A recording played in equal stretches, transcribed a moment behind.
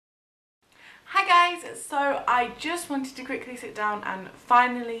guys, so I just wanted to quickly sit down and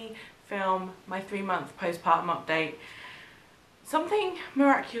finally film my 3-month postpartum update. Something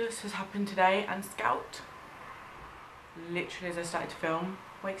miraculous has happened today and Scout, literally as I started to film,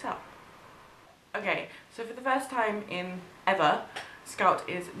 wakes up. Okay, so for the first time in ever, Scout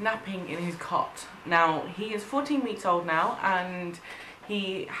is napping in his cot. Now, he is 14 weeks old now and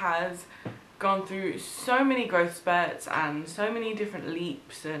he has gone through so many growth spurts and so many different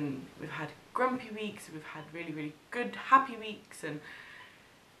leaps, and we've had grumpy weeks, we've had really good happy weeks, and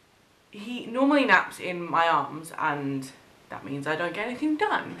he normally naps in my arms and that means I don't get anything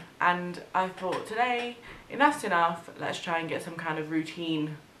done. And I thought today, enough's enough, let's try and get some kind of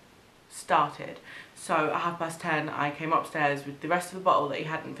routine started. So at 10:30 I came upstairs with the rest of the bottle that he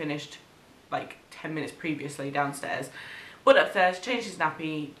hadn't finished like 10 minutes previously downstairs. Went upstairs, changed his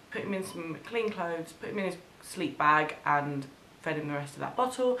nappy, put him in some clean clothes, put him in his sleep bag and fed him the rest of that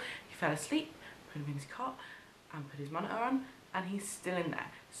bottle. He fell asleep, put him in his cot and put his monitor on, and he's still in there.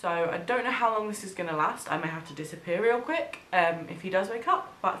 So I don't know how long this is going to last. I may have to disappear real quick if he does wake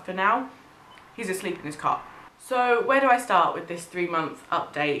up, but for now he's asleep in his cot. So where do I start with this 3-month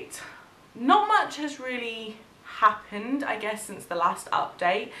update? Not much has really happened, I guess, since the last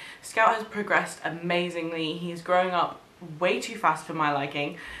update. Scout has progressed amazingly. He's growing up way too fast for my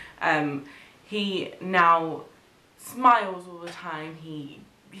liking. He now smiles all the time.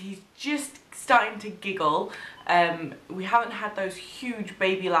 He's just starting to giggle. We haven't had those huge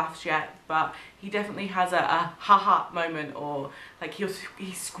baby laughs yet, but he definitely has a ha-ha moment, or like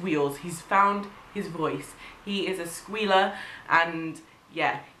he squeals. He's found his voice. He is a squealer, and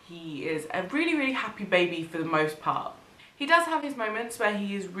yeah, he is a really happy baby for the most part. He does have his moments where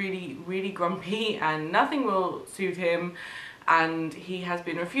he is really grumpy and nothing will soothe him, and he has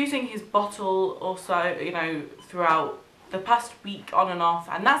been refusing his bottle also, you know, throughout the past week on and off,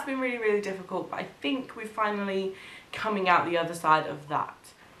 and that's been really difficult, but I think we're finally coming out the other side of that.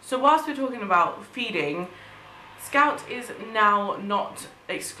 So whilst we're talking about feeding, Scout is now not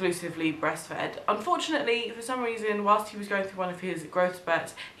exclusively breastfed. Unfortunately, for some reason, whilst he was going through one of his growth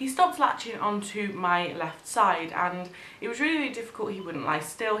spurts, he stopped latching onto my left side, and it was really difficult. He wouldn't lie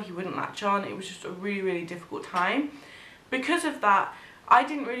still, he wouldn't latch on. It was just a really difficult time. Because of that, I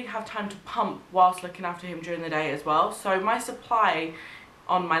didn't really have time to pump whilst looking after him during the day as well. So my supply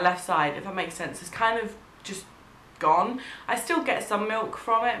on my left side, if that makes sense, is kind of just gone. I still get some milk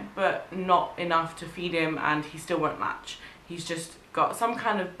from it, but not enough to feed him, and he still won't latch. He's just got some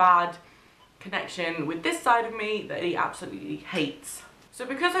kind of bad connection with this side of me that he absolutely hates. So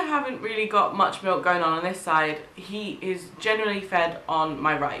because I haven't really got much milk going on this side, he is generally fed on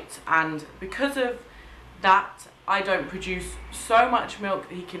my right, and because of that I don't produce so much milk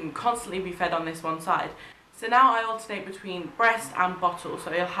that he can constantly be fed on this one side. So now I alternate between breast and bottle,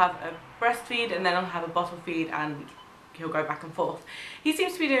 so he'll have a breastfeed and then I'll have a bottle feed, and he'll go back and forth. He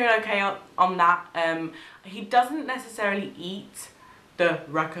seems to be doing okay on that. He doesn't necessarily eat the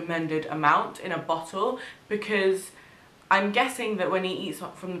recommended amount in a bottle, because I'm guessing that when he eats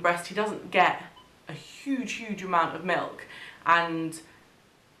from the breast he doesn't get a huge amount of milk, and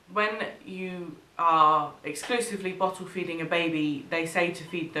when you are exclusively bottle feeding a baby, they say to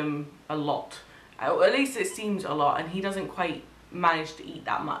feed them a lot. Or at least it seems a lot, and he doesn't quite manage to eat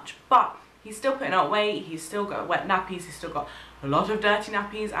that much. But he's still putting out weight, he's still got wet nappies, he's still got a lot of dirty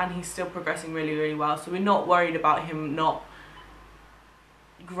nappies, and he's still progressing really well. So we're not worried about him not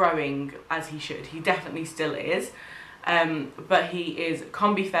growing as he should. He definitely still is. But he is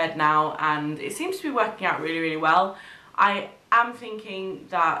combi fed now, and it seems to be working out really well. I am thinking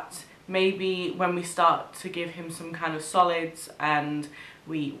that maybe when we start to give him some kind of solids and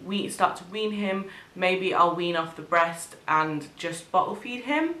we start to wean him, maybe I'll wean off the breast and just bottle feed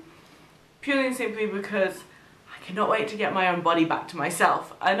him, purely and simply because I cannot wait to get my own body back to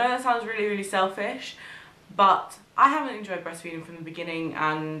myself. I know that sounds really selfish, but I haven't enjoyed breastfeeding from the beginning,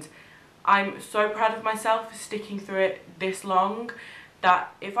 and I'm so proud of myself for sticking through it this long,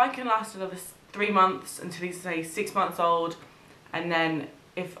 that if I can last another 3 months until he's, say, 6 months old, and then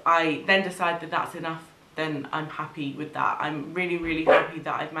if I then decide that that's enough, then I'm happy with that. I'm really happy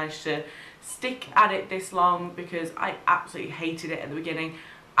that I've managed to stick at it this long, because I absolutely hated it at the beginning.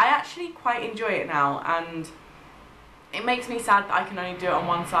 I actually quite enjoy it now, and it makes me sad that I can only do it on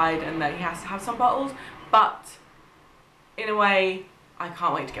one side and that he has to have some bottles, but in a way I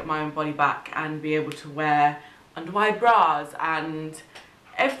can't wait to get my own body back and be able to wear underwire bras and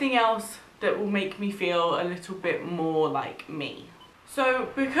everything else that will make me feel a little bit more like me. So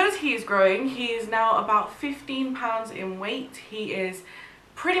because he is growing, he is now about 15 pounds in weight. He is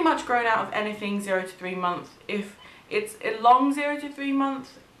pretty much grown out of anything 0 to 3 months. If it's a long 0 to 3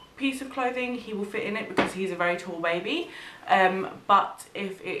 month piece of clothing, he will fit in it because he's a very tall baby. But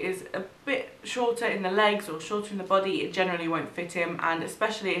if it is a bit shorter in the legs or shorter in the body, it generally won't fit him, and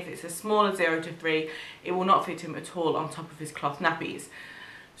especially if it's a smaller 0 to 3, it will not fit him at all on top of his cloth nappies.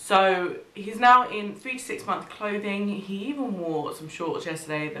 So he's now in 3 to 6 month clothing. He even wore some shorts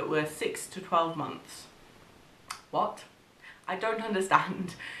yesterday that were 6 to 12 months. What? I don't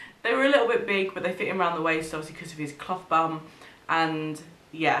understand. They were a little bit big, but they fit him around the waist, obviously because of his cloth bum. And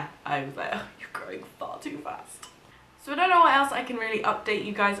yeah, I was like, oh, you're growing far too fast. So I don't know what else I can really update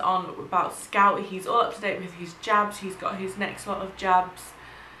you guys on about Scout. He's all up to date with his jabs. He's got his next lot of jabs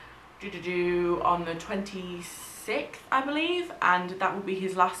on the 26th, I believe, and that will be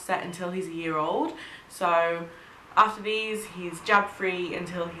his last set until he's a year old. So after these, he's jab free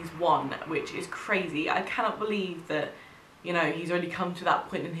until he's 1, which is crazy. I cannot believe that, you know, he's already come to that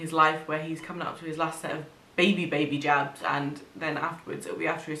point in his life where he's coming up to his last set of baby jabs, and then afterwards it'll be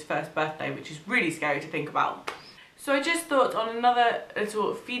after his first birthday, which is really scary to think about. So I just thought, on another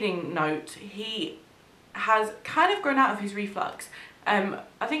little feeding note, he has kind of grown out of his reflux.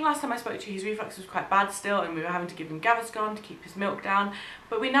 I think last time I spoke to you, his reflux was quite bad still, and we were having to give him Gaviscon to keep his milk down,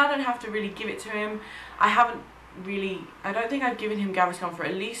 but we now don't have to really give it to him. I don't think I've given him Gaviscon for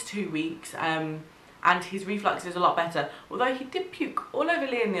at least 2 weeks, and his reflux is a lot better, although he did puke all over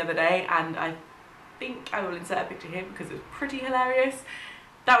Liam the other day, and I think I will insert a picture here because it's pretty hilarious.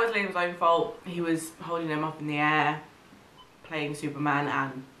 That was Liam's own fault. He was holding him up in the air, playing Superman,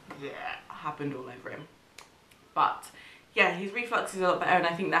 and yeah, happened all over him. But yeah, his reflux is a lot better, and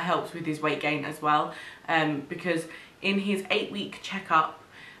I think that helps with his weight gain as well, because in his 8-week checkup,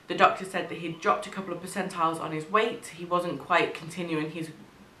 the doctor said that he'd dropped a couple of percentiles on his weight. He wasn't quite continuing his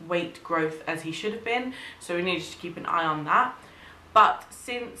weight growth as he should have been, so we needed to keep an eye on that. But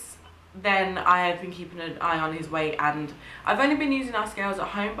since then, I have been keeping an eye on his weight, and I've only been using our scales at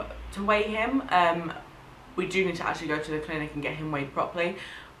home to weigh him. We do need to actually go to the clinic and get him weighed properly,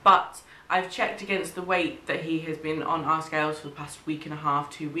 but I've checked against the weight that he has been on our scales for the past week and a half,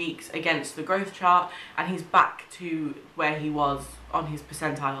 2 weeks, against the growth chart, and he's back to where he was on his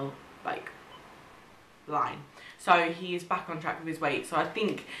percentile line. So he is back on track with his weight. So I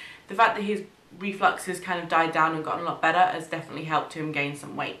think the fact that his reflux has kind of died down and gotten a lot better has definitely helped him gain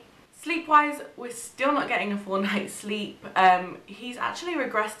some weight. Sleep-wise, we're still not getting a full night's sleep. He's actually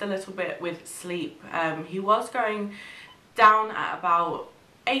regressed a little bit with sleep. He was going down at about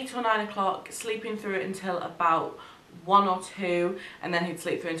 8 or 9 o'clock, sleeping through it until about 1 or 2, and then he'd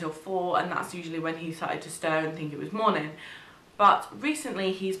sleep through until 4, and that's usually when he started to stir and think it was morning. But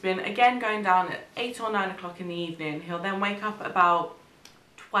recently he's been again going down at 8 or 9 o'clock in the evening. He'll then wake up at about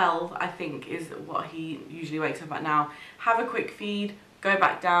 12, I think is what he usually wakes up at now, have a quick feed, go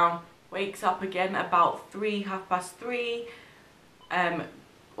back down, wakes up again about 3, 3:30,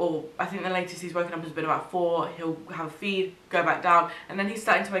 or I think the latest he's woken up has been about 4. He'll have a feed, go back down, and then he's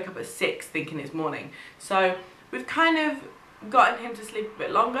starting to wake up at 6 thinking it's morning. So we've kind of gotten him to sleep a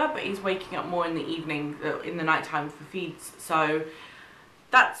bit longer, but he's waking up more in the evening, in the night time for feeds. So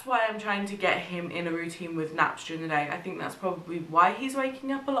that's why I'm trying to get him in a routine with naps during the day. I think that's probably why he's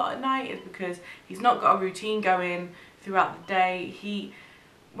waking up a lot at night, is because he's not got a routine going throughout the day.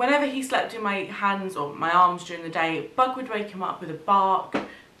 Whenever he slept in my hands or my arms during the day, Bug would wake him up with a bark,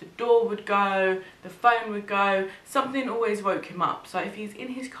 the door would go, the phone would go, something always woke him up. So if he's in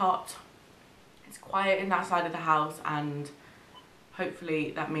his cot, it's quiet in that side of the house, and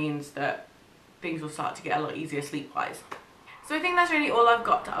hopefully that means that things will start to get a lot easier sleep-wise. So I think that's really all I've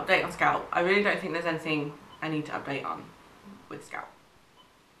got to update on Scout. I really don't think there's anything I need to update on with Scout.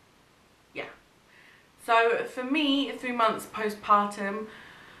 Yeah. So for me, 3 months postpartum,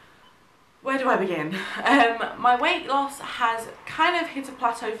 where do I begin? My weight loss has kind of hit a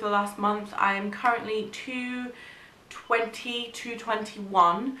plateau for the last month. I am currently 220,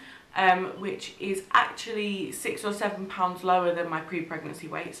 221, which is actually 6 or 7 pounds lower than my pre-pregnancy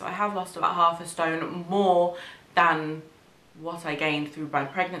weight. So I have lost about half a stone more than what I gained through my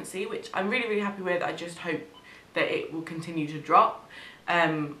pregnancy, which I'm really, really happy with. I just hope that it will continue to drop. I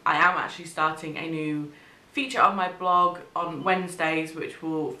am actually starting a new feature on my blog on Wednesdays, which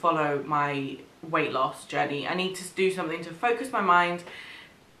will follow my weight loss journey. I need to do something to focus my mind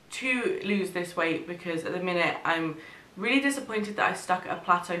to lose this weight, because at the minute I'm really disappointed that I stuck at a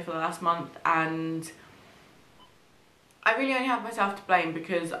plateau for the last month, and I really only have myself to blame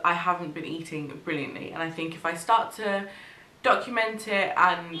because I haven't been eating brilliantly. And I think if I start to document it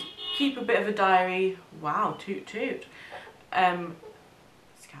and keep a bit of a diary, wow, toot toot,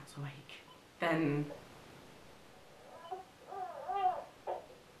 Scout's awake, then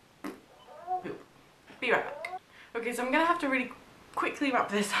be right back. Okay, so I'm gonna have to really quickly wrap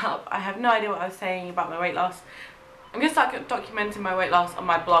this up. I have no idea what I was saying about my weight loss. I'm going to start documenting my weight loss on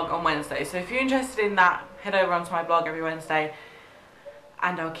my blog on Wednesday. So if you're interested in that, head over onto my blog every Wednesday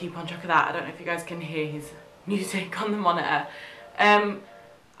and I'll keep on track of that. I don't know if you guys can hear his music on the monitor.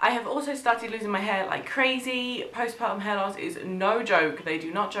 I have also started losing my hair like crazy. Postpartum hair loss is no joke. They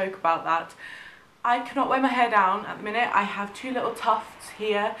do not joke about that. I cannot wear my hair down at the minute. I have 2 little tufts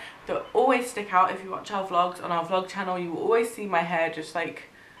here that always stick out. If you watch our vlogs on our vlog channel, you will always see my hair just like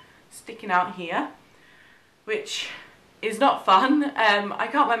sticking out here, which is not fun. I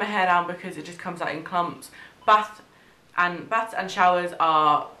can't wear my hair down because it just comes out in clumps. Baths and showers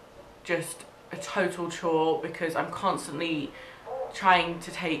are just a total chore because I'm constantly trying to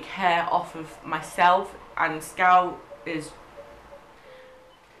take hair off of myself, and Scout is,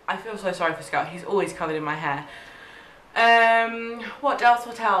 I feel so sorry for Scout, he's always covered in my hair. What else?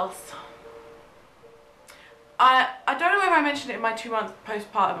 I don't know whether I mentioned it in my 2-month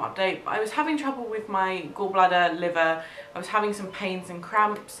postpartum update, but I was having trouble with my gallbladder, liver. I was having some pains and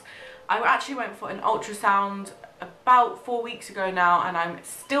cramps. I actually went for an ultrasound about 4 weeks ago now, and I'm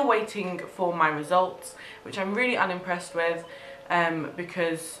still waiting for my results, which I'm really unimpressed with,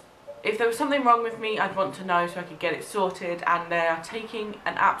 because if there was something wrong with me, I'd want to know so I could get it sorted, and they are taking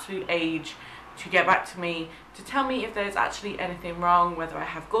an absolute age to get back to me to tell me if there's actually anything wrong, whether I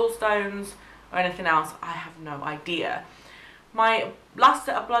have gallstones or anything else. I have no idea. My last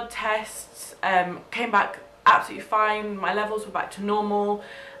set of blood tests came back absolutely fine. My levels were back to normal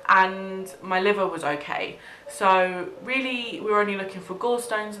and my liver was okay. So really we're only looking for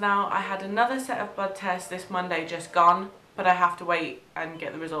gallstones now. I had another set of blood tests this Monday just gone, but I have to wait and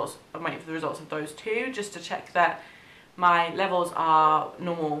get the results. I'm waiting for the results of those 2 just to check that my levels are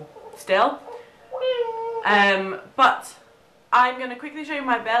normal still. But I'm going to quickly show you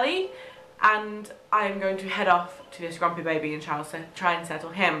my belly, and I'm going to head off to this grumpy baby and try and settle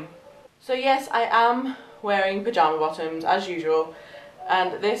him. So yes, I am wearing pajama bottoms as usual,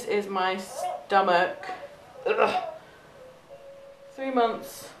 and this is my stomach. Ugh. 3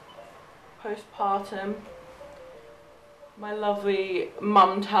 months postpartum. My lovely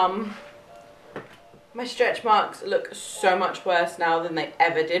mum tum. My stretch marks look so much worse now than they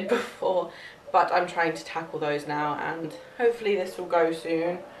ever did before, but I'm trying to tackle those now, and hopefully this will go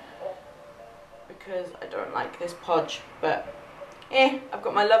soon because I don't like this podge, but I've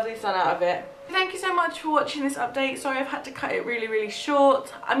got my lovely son out of it. Thank you so much for watching this update. Sorry I've had to cut it really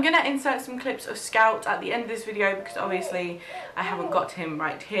short. I'm going to insert some clips of Scout at the end of this video because obviously I haven't got him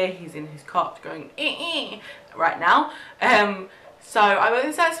right here. He's in his cot going right now. So I will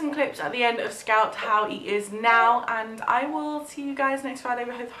insert some clips at the end of Scout, how he is now, and I will see you guys next Friday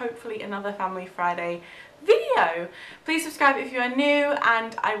with hopefully another Family Friday video. Please subscribe if you are new,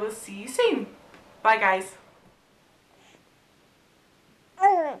 and I will see you soon. Bye guys.